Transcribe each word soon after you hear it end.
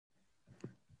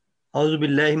أعوذ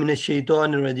بالله من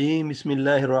الشيطان الرجيم بسم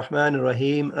الله الرحمن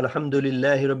الرحيم الحمد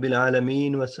لله رب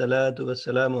العالمين والصلاة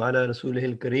والسلام على رسوله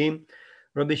الكريم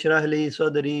رب اشرح لي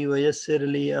صدري ويسر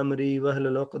لي أمري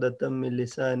واحلل عقدة من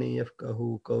لساني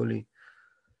يفقهوا قولي.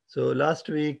 So last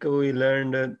week we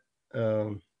learned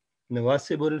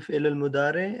nawasibul fi'l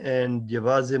al-mudari and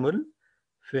jawazimul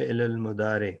fi'l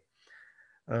al-mudari.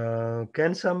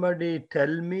 Can somebody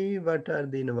tell me what are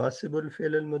the nawasibul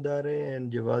fi'l al-mudari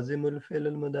and jawazimul fi'l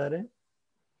al-mudari?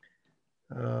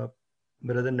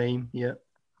 Brother Naeem, yeah.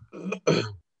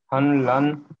 Han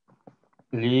lan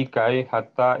li kai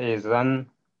hatta ezan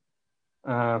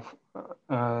fa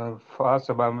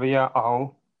sababiyya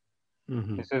au.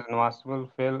 This is nawasibul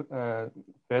fi'l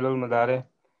al-mudari.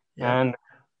 Yeah. And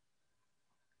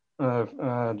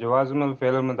jawazimul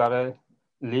fi'l al-mudari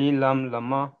li lam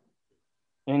lama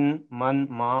in man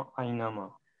ma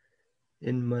ainama.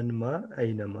 In man ma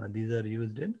ainama. These are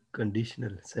used in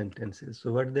conditional sentences.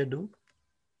 So what they do?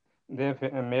 They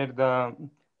made the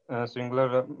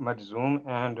singular majzoom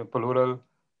and plural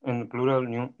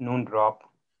noon drop.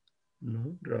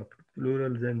 No, dropped.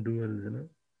 Plurals and duals, you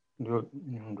know.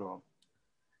 Noon drop.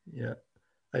 Yeah.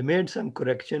 I made some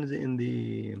corrections in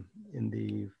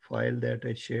the file that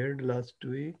I shared last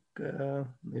week.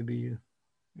 Maybe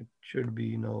it should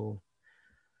be now,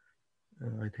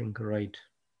 I think, right.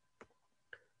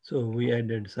 So we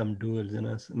added some duals and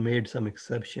made some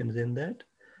exceptions in that.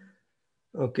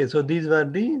 Okay, so these were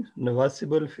the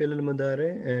nawasibul fi'l al-mudari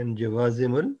and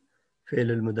jawazimul fi'l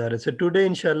al-mudari. So today,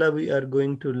 inshallah, we are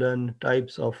going to learn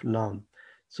types of lam.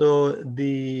 So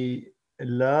the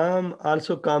lam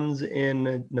also comes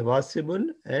in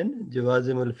nawasibul and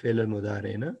jawazimul fi'l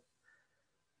al-mudari. Na?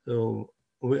 So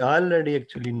we already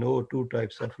actually know two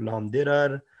types of lam. There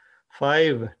are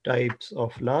 5 types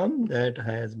of lam that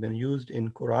has been used in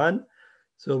Quran.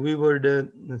 So we would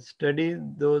study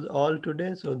those all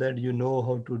today so that you know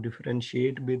how to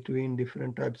differentiate between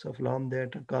different types of lam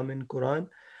that come in Quran.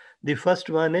 The first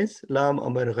one is lam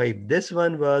amar ghaib. This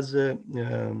one was,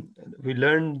 we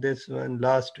learned this one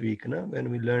last week when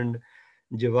we learned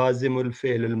jawazimul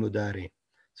fi'l al-mudari.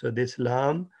 So this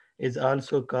lam is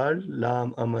also called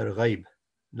lam amar ghaib.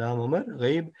 Lam amar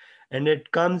ghaib, and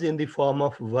it comes in the form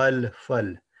of wal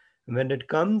fal. When it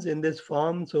comes in this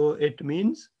form, so it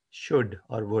means should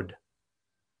or would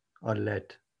or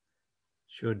let.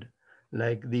 Should.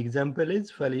 Like the example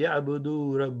is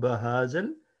فَلْيَعْبُدُوا رَبَّ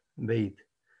هَذَا الْبَيْتِ.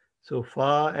 So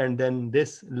fa and then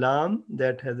this lam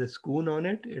that has a schoon on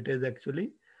it, it is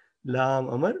actually lam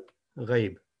amar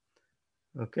ghaib.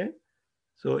 Okay.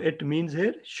 So it means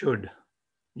here should.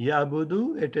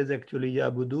 Yabudu, it is actually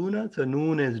yabuduna. So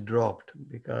noon is dropped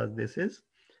because this is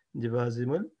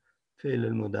jawazimul fi'l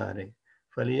al-mudari.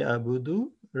 فَلْيَعْبُدُوا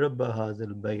رَبَّ هَذَا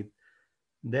الْبَيْتِ.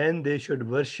 Then they should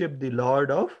worship the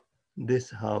Lord of this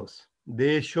house.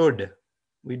 They should.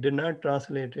 We did not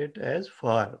translate it as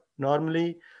for.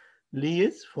 Normally, li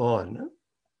is for. No?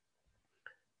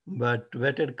 But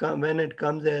when it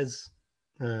comes as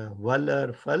wal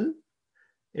or fal,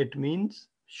 it means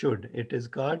should. It is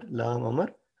called lam amar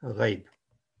ghaib.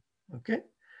 Okay.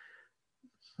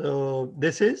 So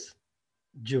this is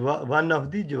one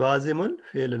of the jawazimul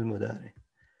fi'l al-mudari.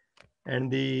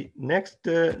 And the next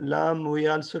lam we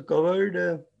also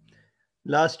covered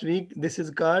last week. This is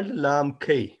called lam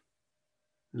kay.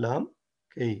 Lam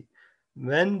kay.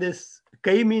 When this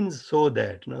kay means so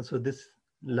that. No? So this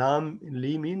lam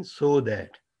li means so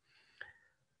that.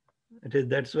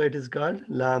 That's why it is called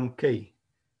lam kay.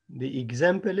 The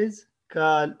example is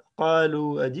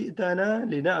قالوا أجئتنا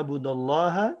لنعبد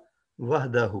الله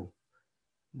وحده.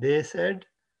 They said,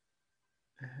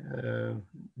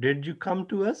 did you come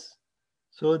to us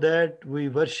so that we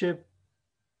worship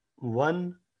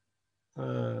one,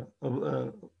 so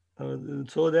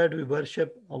that we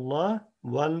worship Allah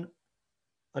one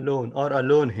alone or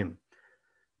alone Him?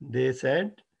 They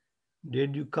said,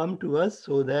 did you come to us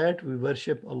so that we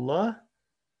worship Allah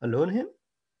alone Him?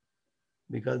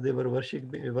 Because they were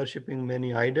worshipping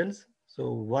many idols.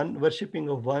 So worshipping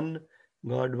of one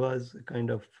God was kind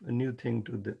of a new thing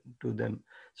to them.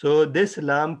 So this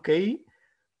lam kai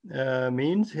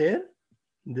means here,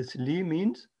 this li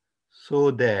means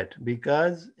so that,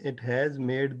 because it has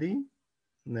made the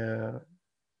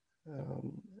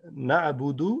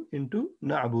na'budu into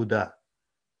na'buda.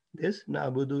 This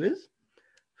na'budu is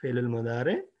fi'l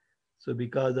al-mudari. So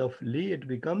because of li, it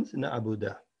becomes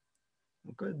na'buda.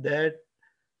 Okay, that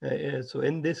so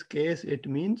in this case, it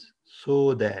means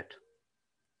so that.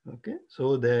 Okay,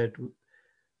 so that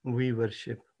we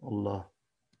worship Allah.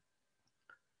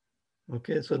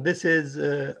 Okay, so this is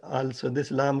also, this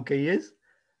lam kai is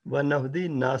one of the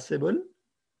nasibul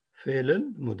Fi'l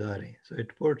al-mudari. So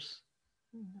it puts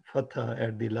fatha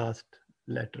at the last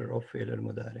letter of fi'l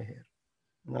al-mudari here.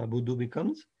 Na'budu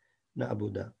becomes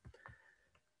na'buda.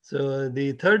 So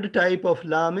the third type of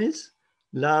lam is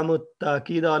lam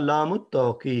at-ta'kid or lam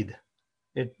at-tawqid.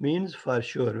 It means for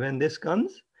sure. When this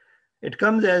comes, it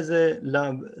comes as a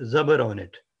lam, zabar on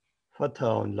it, fatha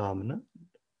on lam. Na?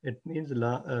 It means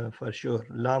for sure.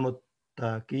 Lam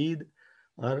at-ta'kid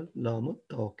or lam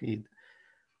at-tawqid.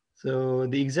 So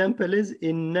the example is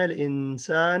innal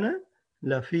insana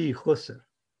lafi khusr.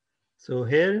 So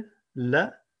here la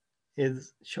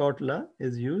is short la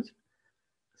is used.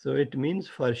 So it means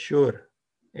for sure.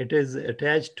 It is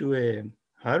attached to a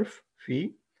harf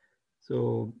fi.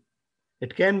 So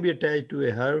it can be attached to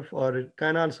a harf or it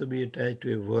can also be attached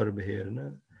to a verb here.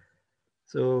 No?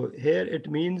 So here it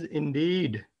means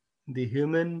indeed the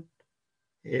human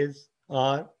is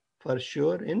are for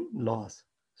sure in loss.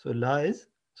 So la is,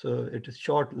 so it is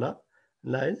short la,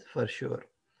 la is for sure.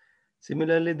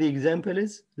 Similarly, the example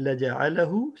is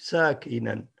لَجَعَلَهُ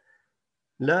سَاكِنًا.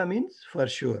 La means for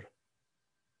sure.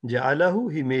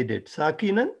 Ja'alahu, he made it.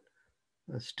 Sakinan,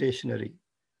 stationary.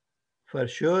 For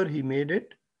sure, he made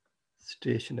it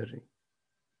stationary.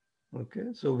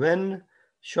 Okay, so when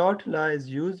short la is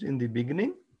used in the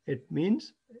beginning, it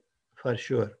means for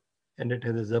sure, and it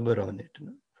has a zabar on it,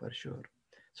 no? For sure.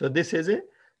 So this is a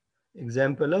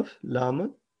example of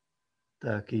lam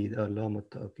ta'kid or lam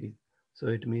ta'kid. So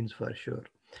it means for sure.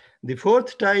 The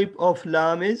fourth type of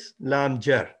lam is lam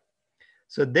jar.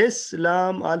 So this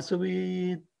lam also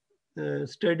we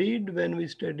studied when we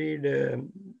studied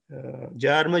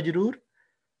jar majroor.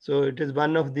 So it is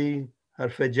one of the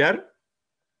harf jar.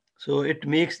 So it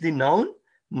makes the noun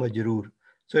majroor.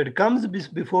 So it comes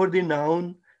before the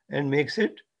noun and makes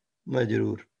it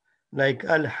majroor. Like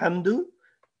alhamdu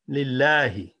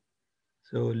lillahi.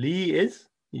 So li is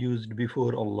used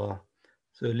before Allah.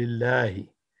 So lillahi,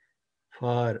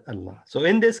 for Allah. So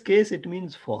in this case it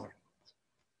means for.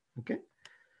 Okay.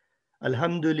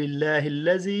 Alhamdulillah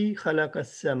allazi khalaqa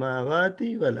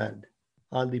samawati wal ard.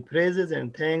 All the praises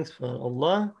and thanks for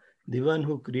Allah, the one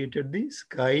who created the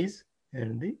skies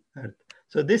and the earth.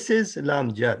 So this is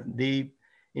lam jar. The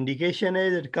indication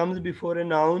is it comes before a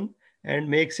noun and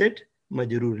makes it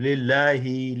majroor.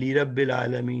 Lillahi, li rabbil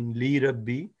alamin, li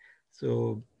rabbi.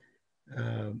 So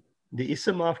uh, the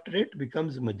ism after it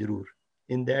becomes majroor.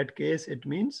 In that case, it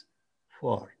means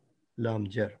for, lam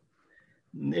jar.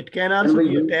 It can Can also we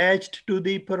be use attached to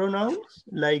the pronouns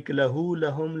like lahu,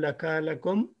 lahum, laka,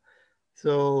 lakum.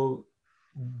 So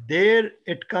there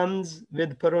it comes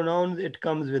with pronouns, it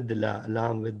comes with the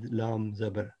lam with lam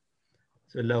zabar.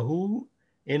 So lahu,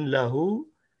 in lahu,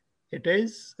 it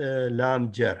is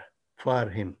lam jar for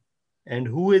him. And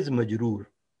who is majroor?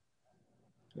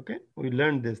 Okay, we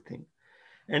learned this thing.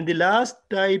 And the last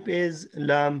type is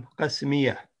lam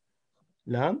kasmiya.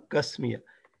 Lam kasmiya.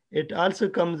 It also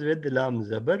comes with the lam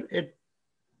zabar. It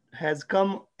has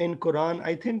come in Quran,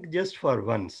 I think just for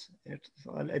once.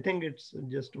 I think it's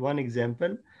just one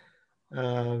example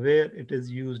where it is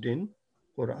used in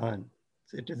Quran.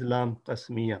 So it is lam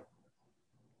qasmiya.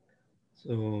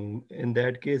 So in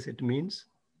that case, it means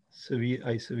severe,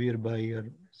 I swear by or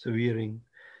swearing.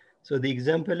 So the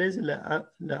example is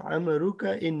لَعَمَرُكَ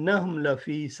إِنَّهُمْ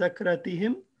لَفِي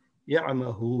سَكْرَتِهِمْ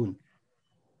يَعْمَهُونَ.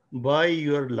 By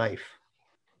your life.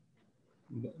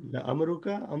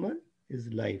 Amruka, Amar is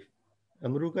life.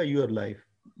 Amruka, your life.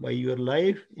 By your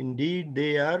life, indeed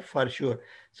they are for sure.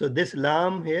 So this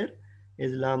lam here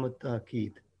is lam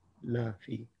at-ta'kid. La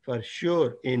fi. For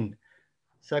sure in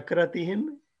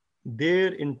sakratihim,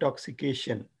 their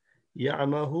intoxication.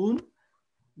 Ya'mahun,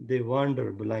 they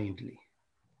wander blindly.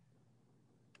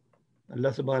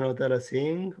 Allah subhanahu wa ta'ala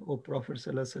saying, O Prophet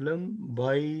sallallahu alaihi wasallam,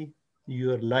 by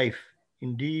your life,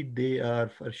 indeed they are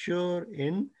for sure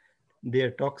in their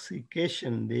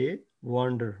intoxication, they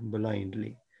wander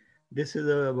blindly. This is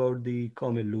about the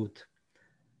Qawm Lut,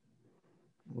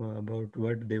 about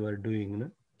what they were doing.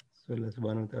 No? So Allah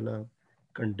subhanahu wa ta'ala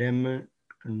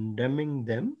condemning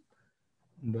them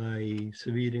by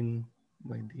swearing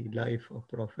by the life of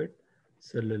Prophet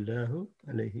sallallahu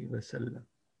alaihi wasallam.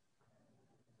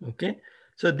 Okay,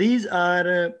 so these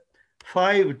are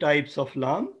 5 types of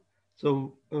lam.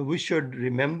 So we should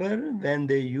remember when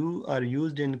you are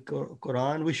used in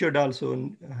Quran, we should also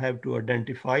have to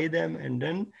identify them and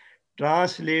then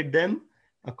translate them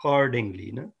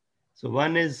accordingly. No? So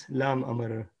one is lam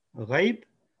amar ghaib,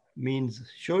 means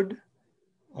should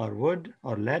or would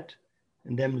or let,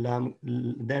 and then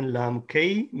lam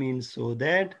kay means so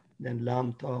that, then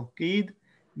lam tawqid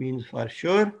means for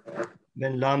sure.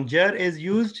 When lam jar is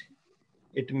used,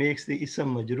 it makes the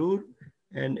ism majroor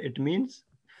and it means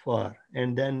for.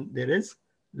 And then there is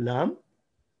lam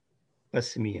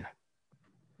qasmiya.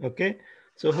 Okay.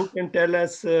 So who can tell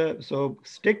us? So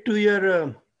stick to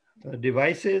your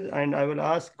devices, and I will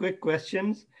ask quick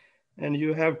questions, and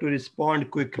you have to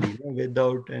respond quickly,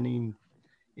 without any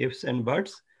ifs and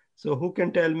buts. So who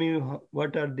can tell me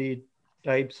what are the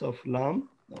types of lam?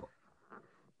 Can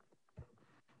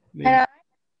Will I?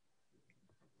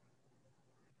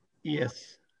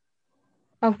 yes.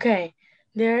 Okay.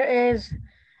 There is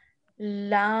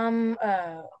Lam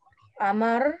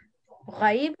Amar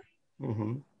Ghaib,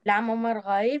 Mm-hmm. Lam Amar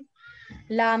Ghaib,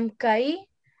 Lam Kai,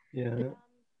 Yeah.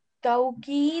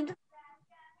 Tawqid,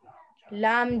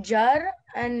 Lam Jar,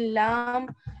 and Lam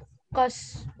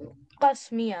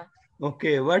Qasmiya.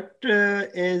 Okay. What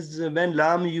is when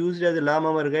lam used as a lam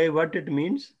amar ghaib? What it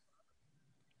means?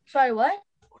 Sorry, what?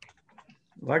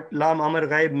 What lam amar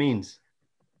ghaib means?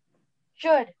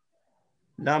 Should.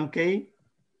 Lam kay,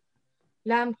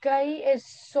 Lam Kai is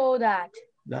so that.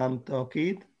 lam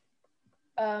tawqid,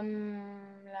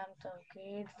 Lam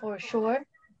Tawqid for sure.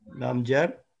 lam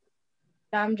jar,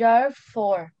 Lam Jar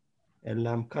for and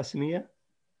lam qasmiya.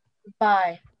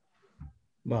 by.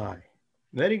 Bye.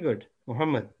 Very good,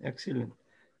 Muhammad. Excellent.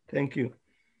 Thank you.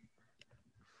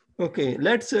 Okay,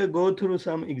 let's go through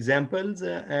some examples,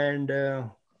 and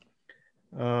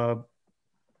uh,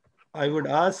 I would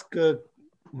ask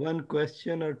one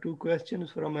question or two questions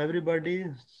from everybody.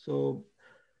 So,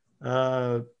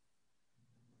 uh,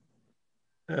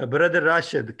 Brother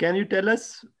Rashid, can you tell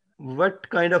us what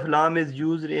kind of lam is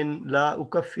used in La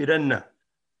Ukaffiranna?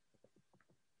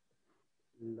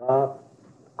 لا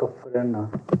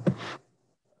كفرنا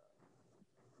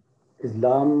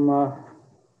Islam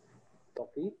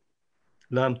توقيت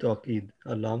Lam Tawqid.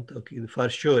 Lam Tawqid. For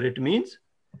sure. It means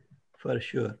for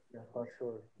sure. yeah for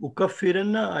sure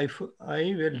Ukaffiranna,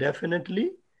 I will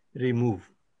definitely remove.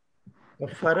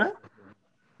 Kaffara,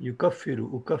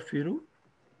 yukaffiru, ukaffiru.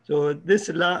 So this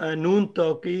noon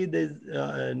tawqid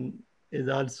is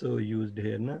also used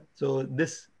here. Na? So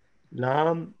this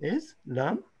lam is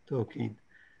lam tawqid.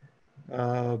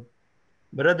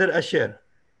 Brother Asher,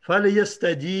 fal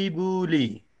yastajibu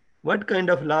li. What kind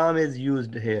of lam is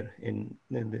used here in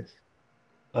this?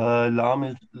 Lam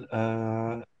is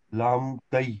Lam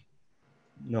Kai.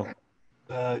 No.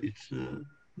 It's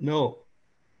No.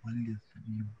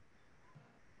 Wal-Yasrib.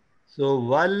 So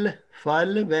wal,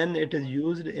 fal, when it is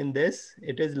used in this,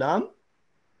 it is lam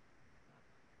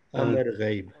uh, amar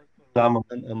ghaib. Lam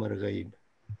Lam amar ghaib.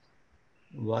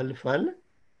 Wal, fal, lam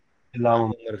Lam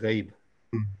amar ghaib.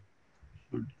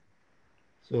 should.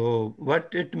 So what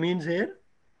it means here?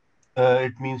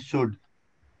 It means should.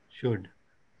 Should.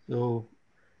 So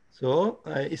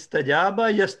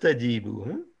istajaba yastajibu.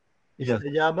 Huh? Yes.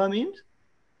 Istajaba means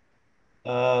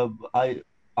I he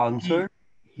answered.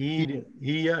 He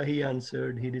he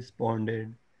answered, he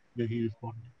responded. yeah, he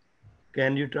responded.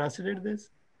 Can you translate this?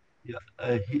 Yeah.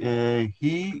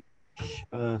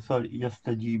 Sorry.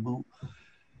 Yastajibu.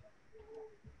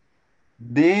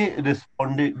 They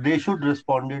responded. They should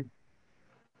responded.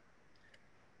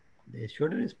 They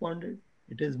should responded.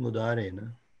 It is mudare, na?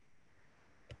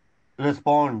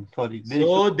 Respond. Sorry. They should.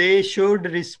 So they should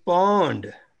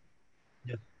respond.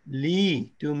 Yes.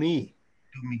 Li to me.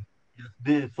 To me. Yes.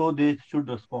 They should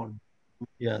respond.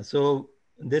 Yeah. So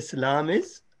this lam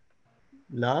is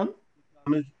lam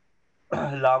Lam is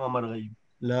Lam Amar Ghaib.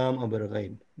 lam abar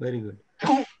ghaib. Very good.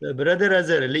 So brother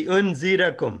Azhar,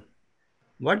 li'unzirakum.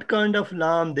 What kind of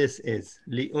lam this is?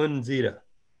 Li'unzira.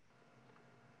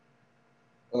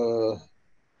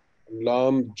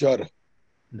 Lam jar.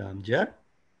 Lam jar.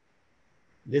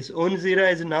 This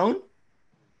unzira is noun.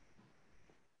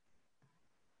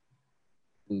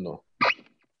 No.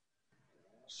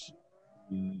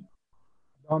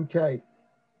 Lam Kai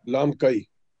Lam kai.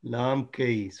 Lam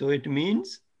kai. So it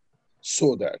means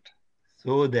So that.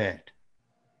 so that.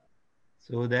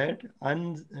 So that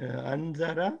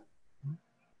anzara.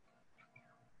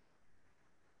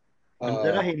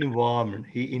 Anzara he informed.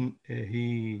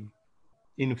 He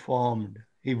informed.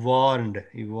 He warned.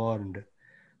 He warned.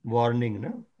 Warning,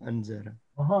 no? Anzara.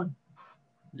 Mahan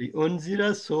The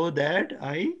unzira so that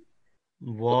I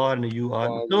warn you all.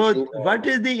 warn So you what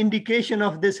all. is the indication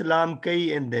of this lam kai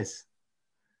in this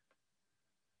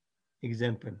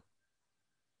example?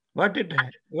 What it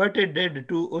did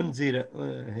to unzira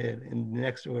here in the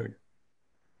next word?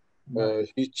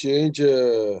 He changed.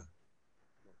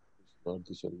 Not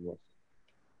this one.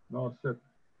 no sir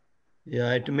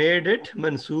Yeah, it made it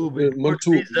mansoob. It put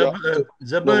Mansoob. the Yeah.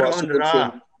 zabar on Nawasib ra.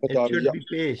 al-Fi'l. It should Yeah. be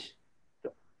pesh.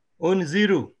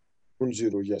 Unziru.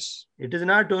 Unziro. Yes. It is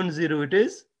not unziru. It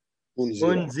is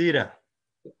Unzira. unzira.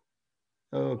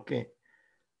 Okay.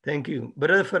 Thank you.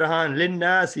 Brother Farhan,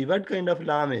 Linnasi, what kind of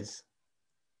lam is?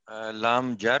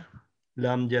 Lam jar,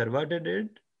 Lam jar, what it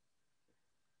did?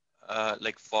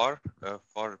 like for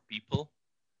people.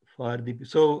 For the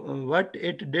so what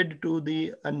it did to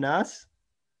the anas?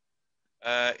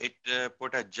 It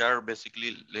put a jar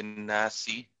basically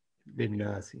linnasi.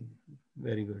 Linnasi.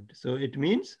 Very good. So it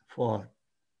means for.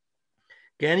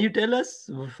 Can you tell us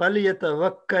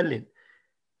فَلْيَتَوَكَّلِ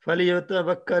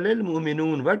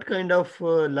الْمُؤْمِنُونَ? What kind of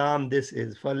lam this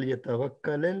is? فَلْيَتَوَكَّلِ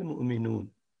الْمُؤْمِنُونَ.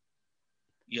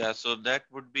 Yeah, so that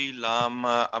would be lam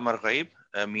amar ghaib,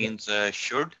 means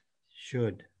should.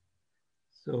 Should.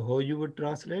 So how you would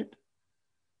translate?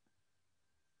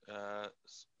 فَلْيَتَوَكَّلِ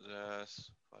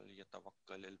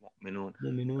الْمُؤْمِنُونَ.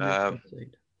 Mu'minun is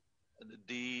outside.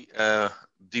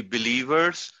 The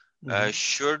believers Mhm.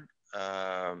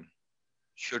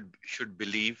 should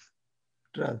believe,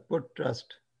 Trust, put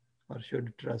trust or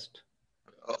should trust.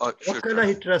 or should Tawakkala,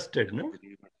 he trust. trusted, no?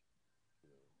 Believer.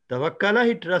 Tawakkala,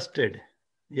 he trusted.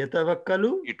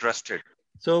 Yatawakkalu. He trusted.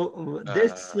 So They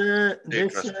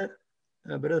trust.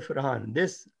 Brother Farhan,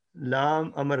 this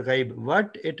lam amar ghaib,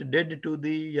 what it did to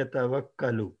the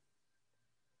yatawakkalu?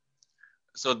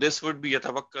 So this would be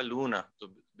yatawakkaluna.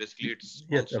 So basically, it's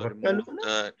also removed.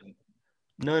 Yatawakkaluna?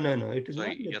 No. It is not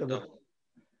Sorry,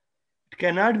 It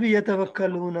cannot be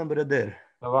yatawakkaluna, brother.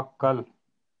 Tawakkal.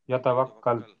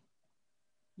 Yatawakkal.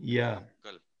 Yeah.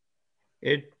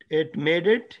 It made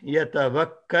it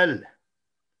yatawakkal.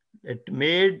 It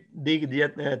made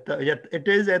it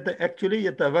is actually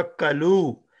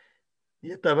yatawakkalu.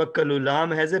 Yatawakkalu.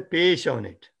 Lam has a pesh on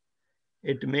it.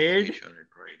 It made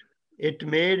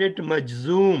it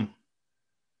majzoom.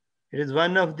 It is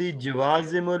one of the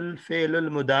jawazimul fe'lul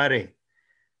mudare.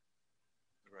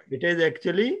 It is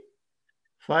actually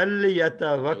fal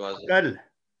yatawakkal.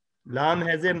 Lam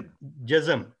has a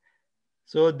jazm.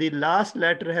 So the last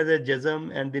letter has a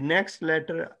jazm and the next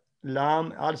letter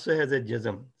lam also has a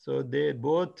jazm. So they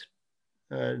both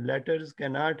letters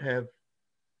cannot have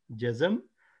jazm.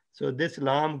 So this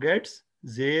lam gets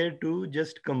there to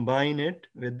just combine it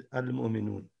with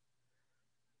al-mu'minun.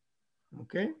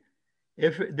 Okay.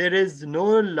 If there is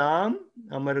no lam,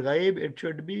 amar ghaib, it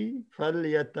should be fal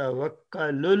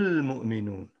yatawakkalul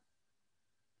mu'minun.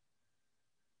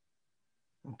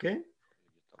 Okay.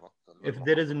 If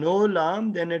there is no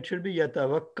lam, then it should be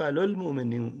yatawakkalul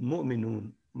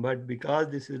mu'minun. But because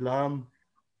this is lam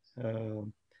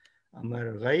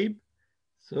amar ghaib,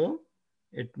 so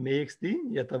it makes the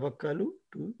yatawakkalu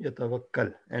to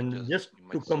yatawakkal. And just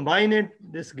to combine it,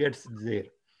 this gets there.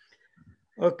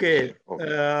 Okay.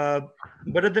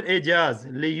 Brother Ejaz,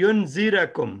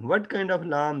 liyunzirakum. What kind of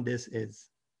lam this is?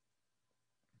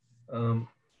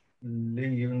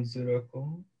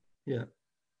 Liyunzirakum. Yeah.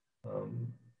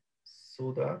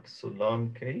 So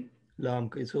lam K. Lam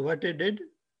K. So what it did?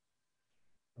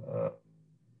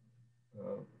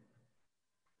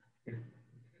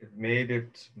 It made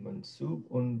it mansub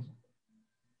und.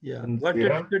 Yeah. What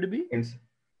it should be?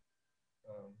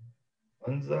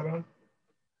 Anzara.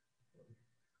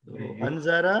 So,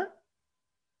 anzara.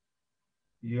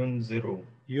 Yunziru.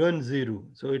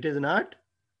 So it is not?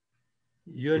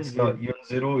 It's not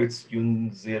yunziru, it's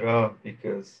yunzira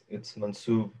because it's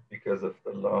mansub because of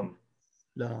the lam.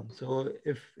 Lam. So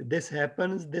if this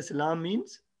happens, this lam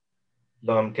means?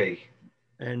 Lam K.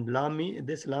 And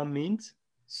this lam means?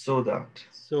 So that.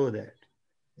 So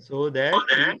that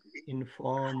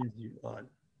informs you all.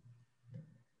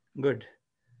 Good.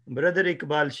 Brother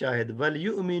Iqbal Shahid, wal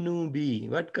yu'minu bi.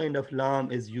 What kind of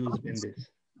lam is used in this?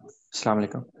 Assalamu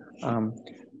alaikum.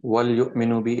 Wal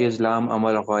yu'minu bi is lam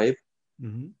amal ghaib.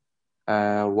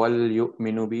 Wal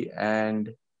yu'minu bi,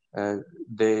 and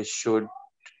they should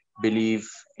believe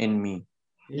in me.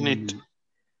 In it.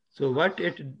 So what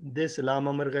this lam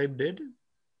amar ghaib did?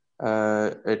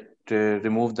 It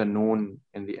removed the noon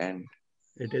in the end.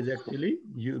 It is actually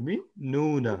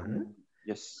yu'minuna.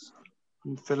 Yes.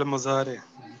 Film Muzare.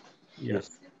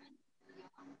 Yes.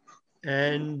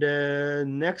 And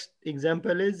next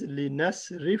example is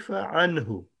linasrifa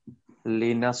anhu.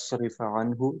 Linasrifa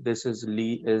anhu. This is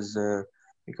li is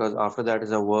because after that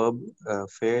is a verb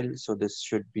fail, so this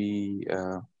should be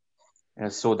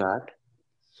so that.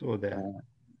 So that.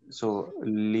 So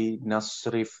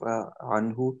linasrifa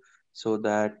anhu, so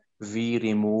that we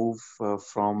remove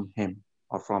from him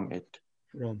or from it.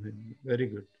 From him. Very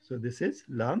good. So this is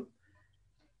lam.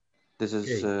 This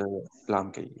is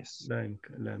lam K, yes. Lam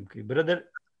K. Brother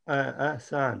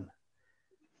Ahsan,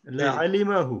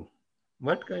 la'alimahu.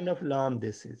 What kind of lam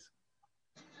this is?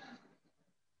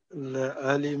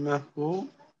 La'alimahu.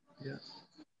 Yeah.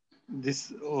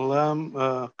 This lam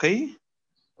Qi.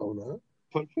 Oh no.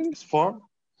 Fulfills for.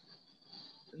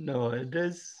 No, it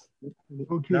is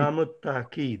Okay. Lam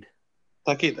al-Ta'keed.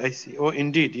 Takid, I see. Oh,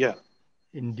 indeed, yeah.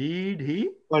 Indeed, he.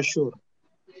 For sure.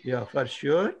 Yeah, for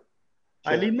sure.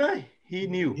 Yeah. Alima, he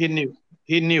knew. He knew.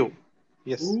 He knew.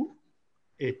 Yes. Who?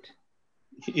 It.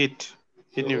 It.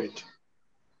 He knew So, it.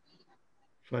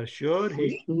 for sure, For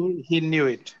sure, he knew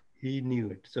it. he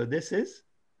knew it. So this is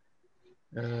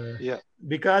Yeah.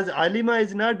 because Alima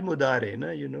is not mudare,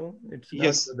 na, you know, it's not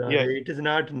Yes. mudare. Yeah. It is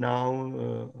not noun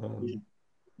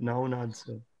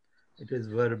also. It is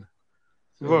verb.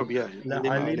 So Verb, yeah. la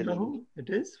Alima, alimahu, it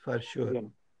is for sure. yeah.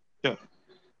 Yeah.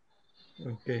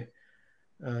 Okay.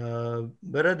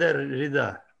 Brother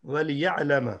Rida, wal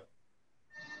ya'lama.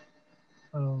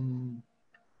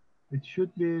 It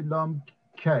should be Lam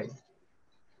K.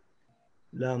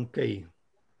 Lam kay.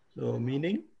 So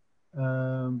meaning?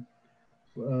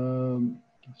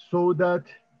 So that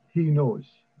he knows.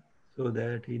 So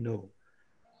that he know.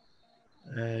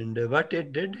 And what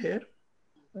it did here?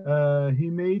 He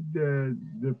made the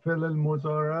fi'l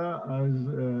al-mudara as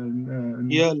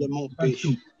Yeah, Lemon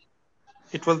mansub.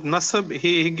 It was Nasab.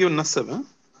 He gave Nasab, huh?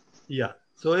 Yeah.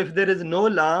 So if there is no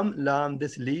lam,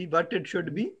 this li, what it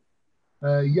should be?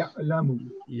 Ya'lamu.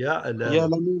 Ya'lamu.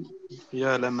 Ya'lamu.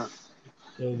 Ya'lama.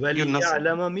 So wal Give Nasab.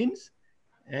 ya'lama means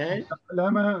and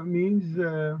Ya'lama means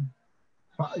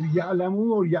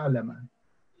ya'lamu or ya'lama.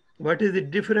 what is the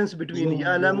difference between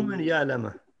ya'lamu and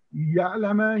ya'lama?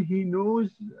 Ya'lama, he knows.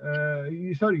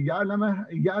 Sorry,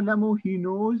 ya'lamu, he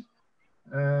knows.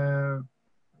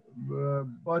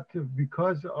 But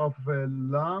because of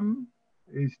lam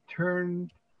is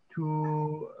turned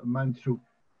to mansub.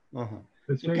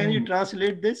 So can you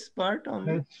translate this part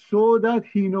only? So that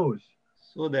he knows.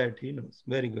 So that he knows.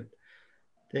 Very good.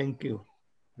 Thank you.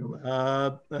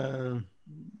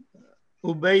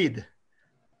 Ubaid.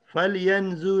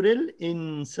 فَلْيَنْظُرِ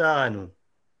الْإِنسَانُ.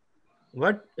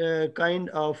 What kind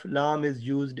of lam is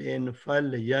used in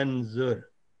فَلْيَنْظُرْ?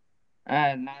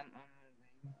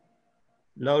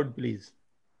 Loud, please.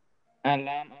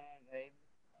 Lam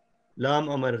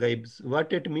amar ghaibs.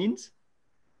 What it means?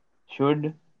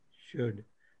 Should. Should.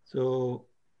 So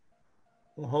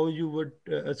how you would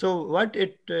so what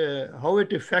it how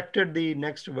it affected the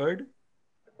next word,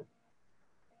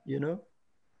 you know?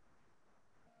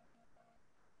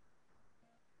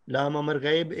 Lam amar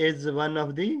ghaib is one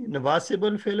of the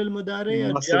nawasibul fi'l al mudari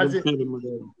or jazib.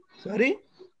 Sorry,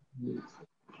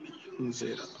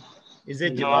 is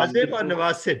it jawazib or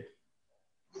nawasib?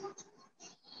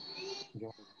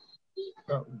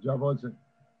 Jawazib.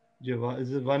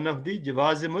 Is one of the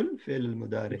jawazimul fi'l al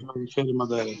mudari.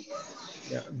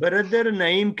 Yeah. Brother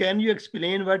Naeem, can you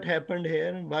explain what happened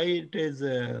here? Why it is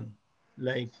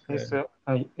like...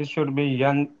 It should be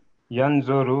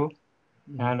yanzuru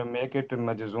and make it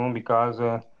majzoom because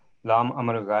lam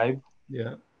amr ghaib.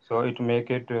 Yeah. So it make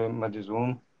it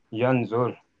majzoom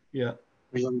yanzur. Yeah.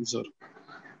 Yanzur.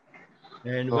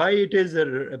 And so, why it is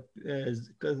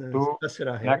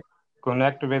kasra here?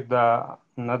 Connect with the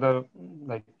another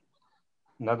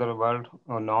word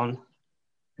or noun.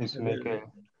 Is make a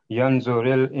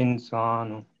yanzuril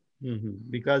insanu.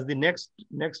 Because the next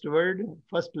word,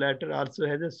 first letter also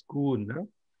has a sukoon. No?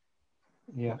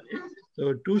 Yeah.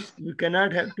 So you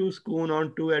cannot have two sukoon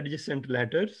on two adjacent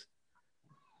letters.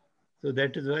 So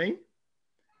that is why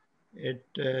it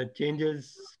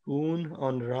changes sukoon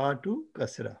on ra to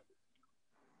kasra.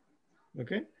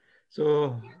 Okay.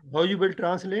 So how you will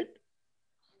translate?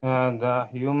 The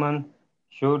human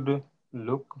should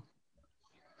look.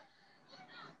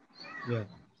 Yeah.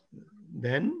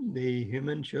 Then the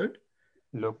human should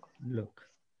look.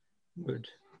 Good.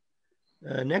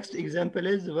 Next example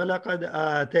is walaqad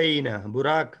atayna.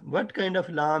 Burak. What kind of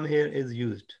lam here is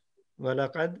used?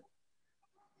 Walaqad.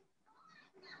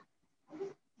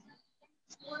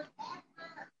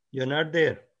 You're not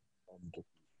there.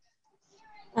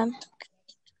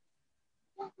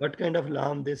 What kind of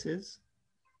lam this is?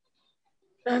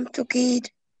 Lam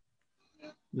Tawqeed.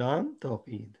 Lam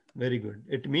Tawqeed. Very good.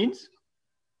 It means?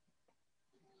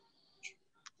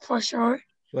 For sure.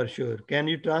 For sure. Can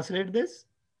you translate this?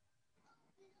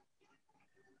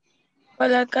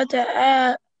 وَلَقَدْ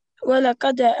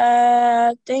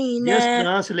آتَيْنَا. Just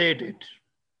translate it.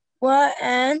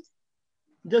 And?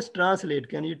 Just translate.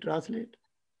 Can you translate?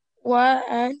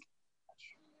 And?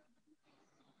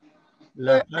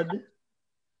 Laqad.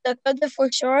 Laqad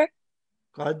for sure.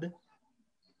 Qad.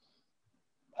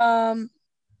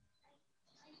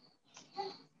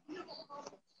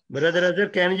 Brother Azhar,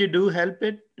 can you help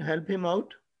him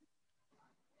out?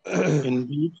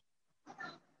 Indeed.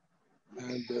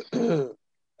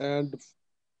 And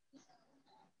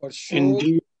for sure,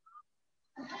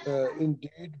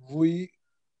 indeed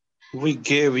We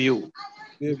gave you.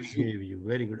 Gave you.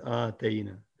 Very good.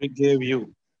 Atayna. We gave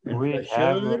you. And We for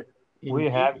have sure, we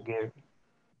indeed. have gave.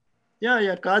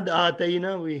 Yeah. Kad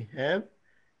atayna, we have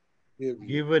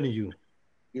given you.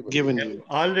 Given We have you.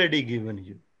 already given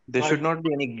you. There should not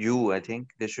be any you, I think.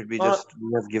 There should be just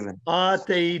we have given.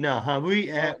 Atayna. We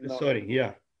have, no. sorry,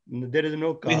 yeah. There is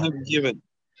no We ka. have given.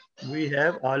 We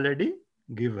have already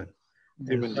given.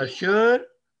 Given And for you. sure,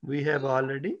 we have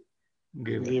already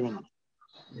given. Given.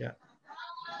 Yeah.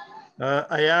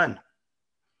 Ayan,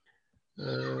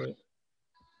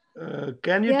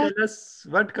 can you tell us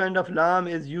what kind of lam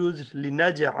is used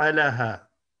linaj'alaha?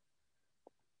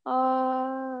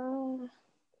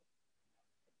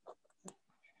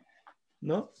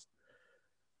 No?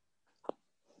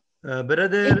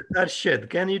 Brother Arshad,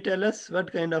 can you tell us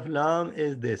what kind of lam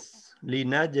is this?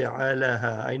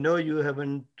 Linaj'alaha. I know you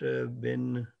haven't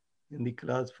been in the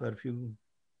class for a few.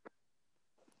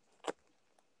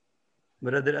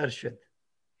 Brother Arshad,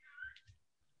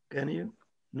 can you?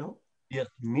 No? Yes,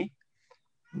 me.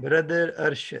 Brother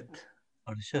Arshad.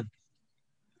 Arshad.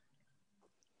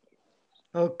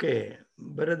 Okay.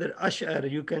 Brother Ashar,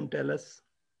 you can tell us.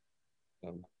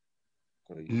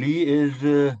 Li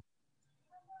is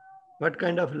What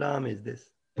kind of lam is this?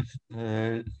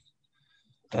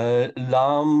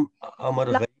 lam amar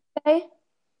ghaib.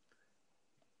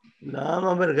 Lam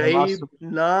amar ghaib.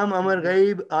 Lam amar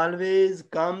ghaib always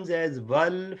comes as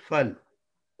wal fal.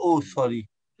 Oh, sorry.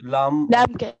 Lam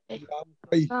Lam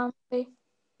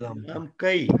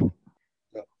kai.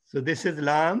 So this is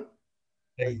lam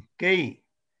kai.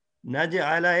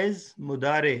 Naj'ala is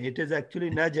mudare. It is actually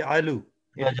naj'alu.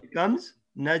 It becomes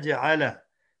naj'ala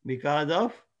because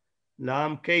of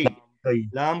lam kai.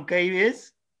 Lam kai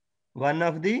is one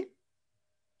of the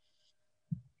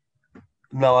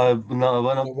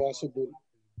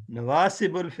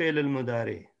nawasibul fail al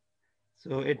mudare.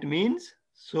 So it means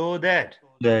so that.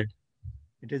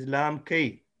 It is lam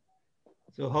kai.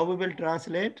 So how we will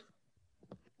translate?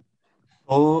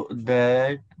 So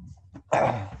that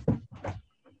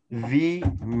we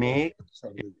make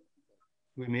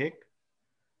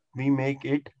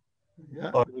it.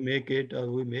 Yeah, we make it or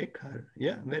we make her.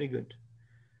 Yeah, very good.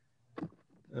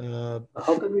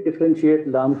 How can we differentiate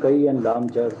lam kai and lam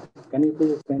jar? Can you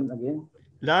please explain again?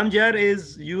 Lam jar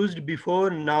is used before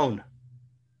noun.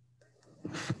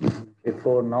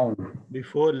 Before noun.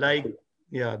 Before like,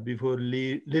 yeah, before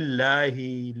li,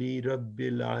 lillahi, li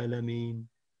rabbil alameen.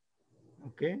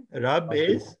 Okay, Rab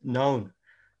is noun.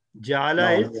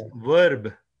 Jala is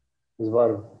verb. Is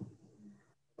verb.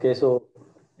 Okay, so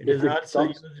it is also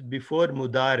used before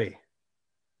mudare.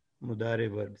 Mudare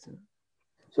verbs.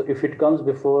 So if it comes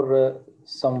before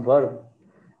some verb,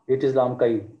 it is lam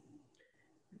kai.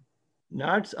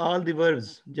 Not all the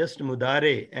verbs, just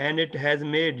mudare, and it has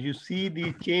made, you see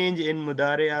the change in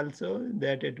mudare also,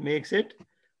 that it makes it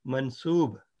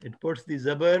mansoob. It puts the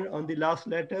zabar on the last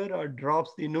letter or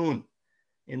drops the noon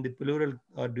in the plural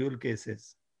or dual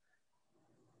cases.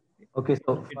 Okay,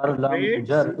 so for lam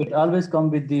jar, it always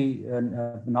comes with the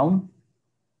noun?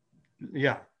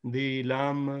 Yeah, the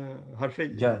lam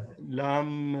jar.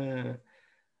 Lam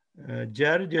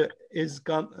jar is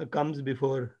comes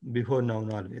before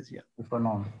noun always. Yeah. Before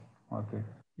noun. Okay.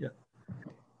 Yeah.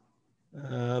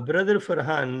 Brother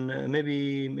Farhan,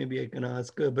 maybe I can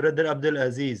ask Brother Abdul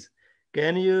Aziz.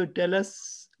 Can you tell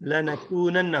us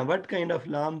lanakunanna? What kind of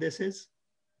lam this is?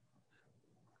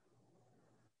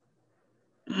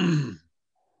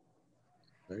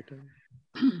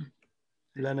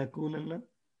 Lanakunanna.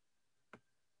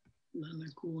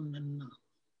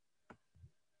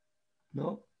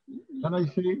 No. Can I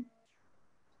say?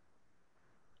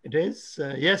 It is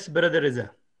yes, Brother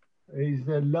Riza. Is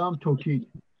lam tawkid.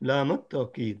 Lam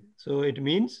tawkid. So it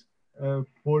means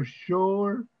for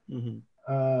sure. We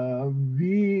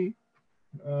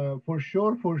for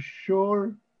sure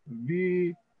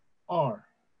we are.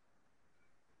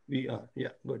 We are.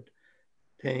 Yeah, good.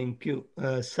 Thank you.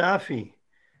 Safi,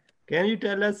 can you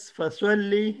tell us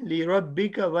Faswalli li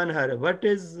rabbika wanhar?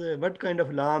 What kind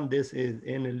of lam this is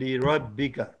in li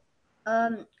rabbika?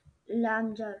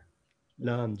 Lam jar.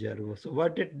 Lam jar. So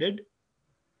what it did?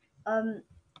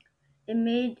 It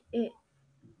made it.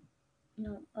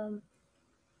 No.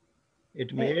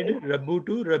 It made Rabbu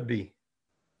to Rabbi.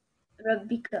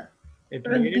 Rabbika. It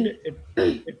made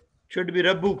it should be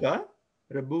Rabbuka.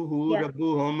 Rabbuhu, yeah.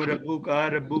 Rabbuhum, Rabbuka,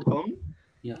 Rabbukum.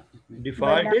 Yeah.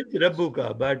 Default is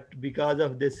Rabbuka, but because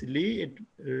of this li, it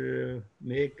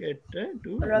make it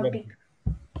to Rabbika.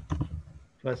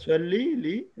 Faswalli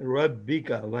li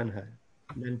Rabbika wanhar.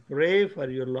 Then pray for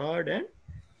your Lord and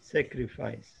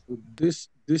sacrifice. This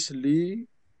li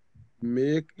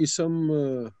make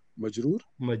ism Majroor.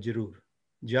 Majroor.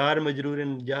 Jar majroor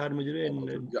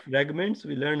in fragments.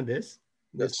 We learned this.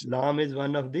 This lam is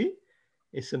one of the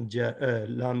ism jar.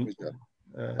 Lam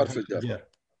Harf jar.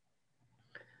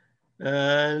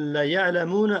 لا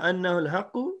يعلمون أنه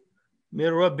الحق من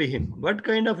ربهم. What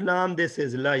kind of lam this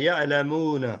is? لا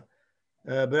يعلمون.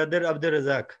 Brother Abdul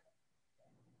Razak.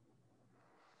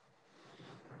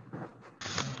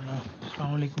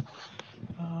 Assalamu alaikum.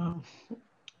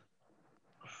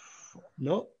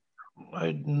 No.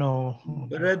 I know.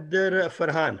 Brother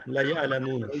Farhan. لا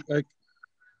يعلمون.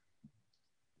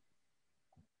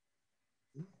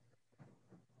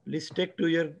 Please stick to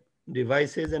your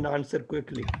devices and answer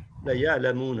quickly. لا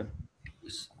يعلمون.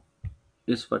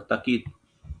 Is for Taqid.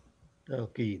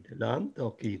 Taqid. Lam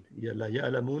Taqid. لا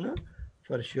يعلمون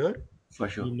for sure. For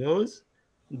sure. He knows.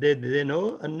 They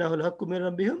know أنه الحق من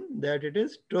ربهم, that it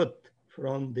is truth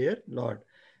from their Lord.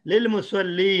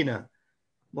 للمصلين.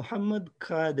 Muhammad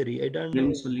Qadri. I don't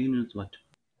know. Lil is what?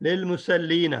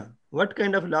 للمصلين. What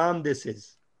kind of lam this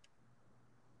is?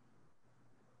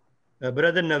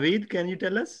 Brother Naveed, can you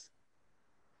tell us?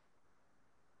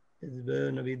 Is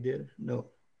Brother Naveed there? No.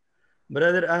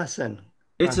 Brother Ahsan.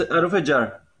 It's Harf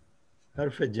jar.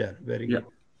 Harf jar. Very good.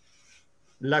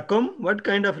 Lakum. What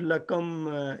kind of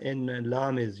lakum in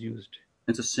lam is used?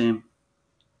 It's the same.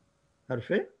 Harf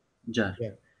jar.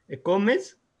 A kum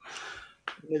is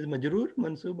majroor,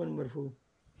 mansoob and marfu.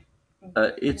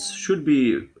 It should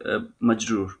be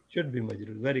majroor. Should be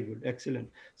majroor. Very good. Excellent.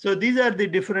 So these are the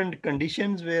different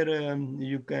conditions where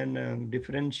you can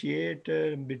differentiate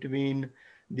between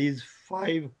these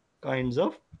 5 kinds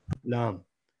of lam.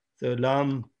 So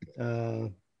lam,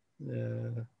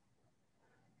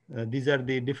 these are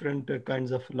the different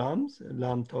kinds of lams.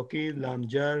 Lam tawqid, lam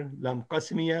jar, lam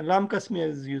qasmiya. Lam qasmiya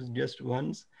is used just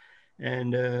once.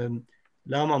 And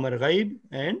lam amar ghaib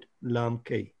and lam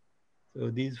kay. So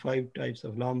these 5 types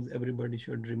of lams everybody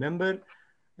should remember.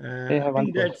 I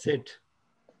think that's it.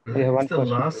 I have one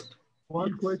question.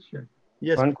 One question.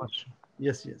 Yes. One question.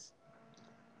 Yes, yes.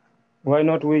 Why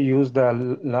not we use the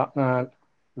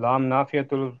lam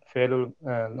nafiyatul failul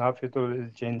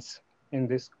nafiyatul jins in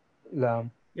this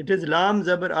lam? It is lam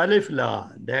zabar alif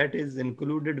la. That is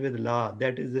included with la.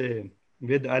 That is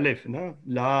with alif. No?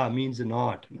 La means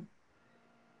not. No?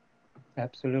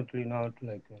 Absolutely not.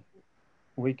 Like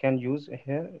we can use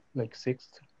here like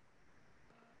 6th.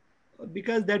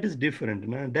 Because that is different.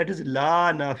 No? That is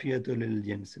la nafiyatul lil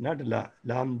jins, not la.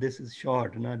 Lam, this is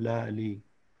short, not la ali.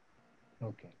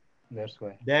 Okay, that's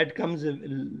why. That comes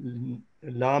lam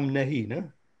nahi,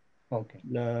 no? Okay.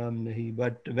 Lam nahi.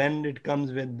 But when it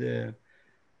comes with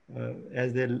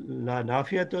as the la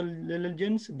nafiyatul lil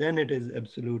jins, then it is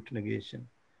absolute negation.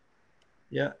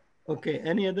 Yeah. Okay.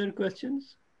 Any other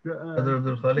questions?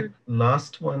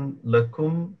 Last one,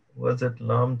 lakum, was it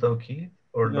lam tawqid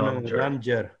or lam jar? Lam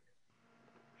jar.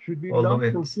 Should be lam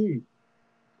tawqid.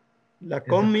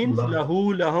 Lakum means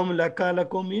lahu, lahum, laka.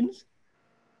 Lakum means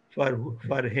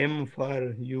for him,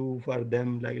 for you, for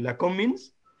them. Like lakum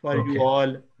means for you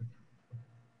all.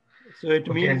 So it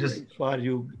means for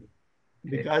you.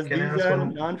 Because these are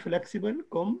non-flexible.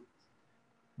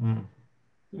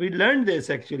 We learned this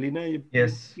actually. No?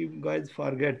 Yes. You guys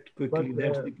forget quickly.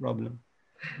 That's the problem.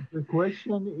 The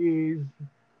question is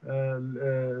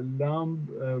lam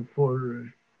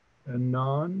for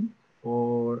non,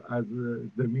 or as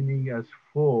the meaning as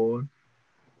for,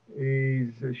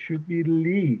 is should be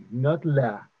li, not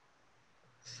la.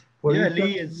 For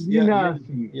li is li.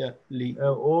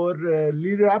 Or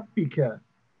li rabbika.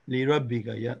 Li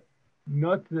rabbika, yeah.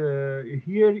 Not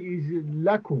here is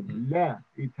lakum, la.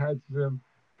 It has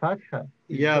fatha.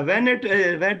 Yeah, when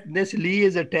this li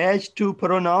is attached to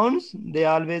pronouns, they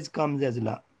always comes as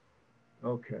la.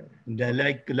 Okay.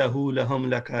 Like lahu, lahum,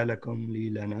 laka, lakum,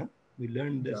 li, lana. We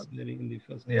learned this in the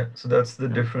first. Yeah, so that's the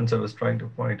difference I was trying to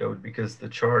point out, because the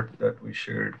chart that we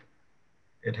shared,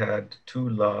 it had 2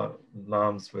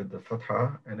 lams with the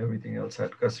fatha and everything else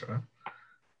had kasra.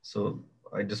 So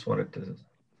I just wanted to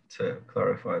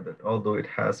clarify that although it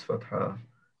has fatha,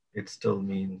 it still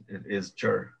means it is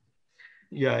jar.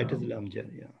 Yeah, it is lam jar,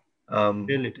 yeah.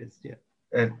 Still it is, yeah.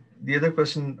 And the other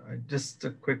question, just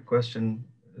a quick question.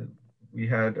 We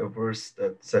had a verse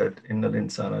that said, Innal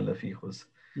insana lafi khusr.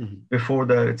 Before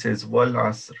that, it says wal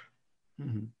asr.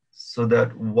 So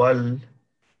that wal,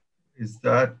 is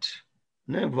that?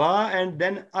 No, wa and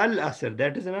then al asr.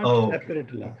 That is not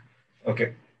separate la.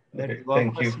 Okay. That is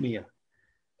thank you. Qasmiya.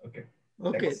 Okay.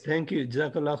 Okay, thanks. Thank you.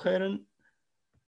 Jazakallah khairan.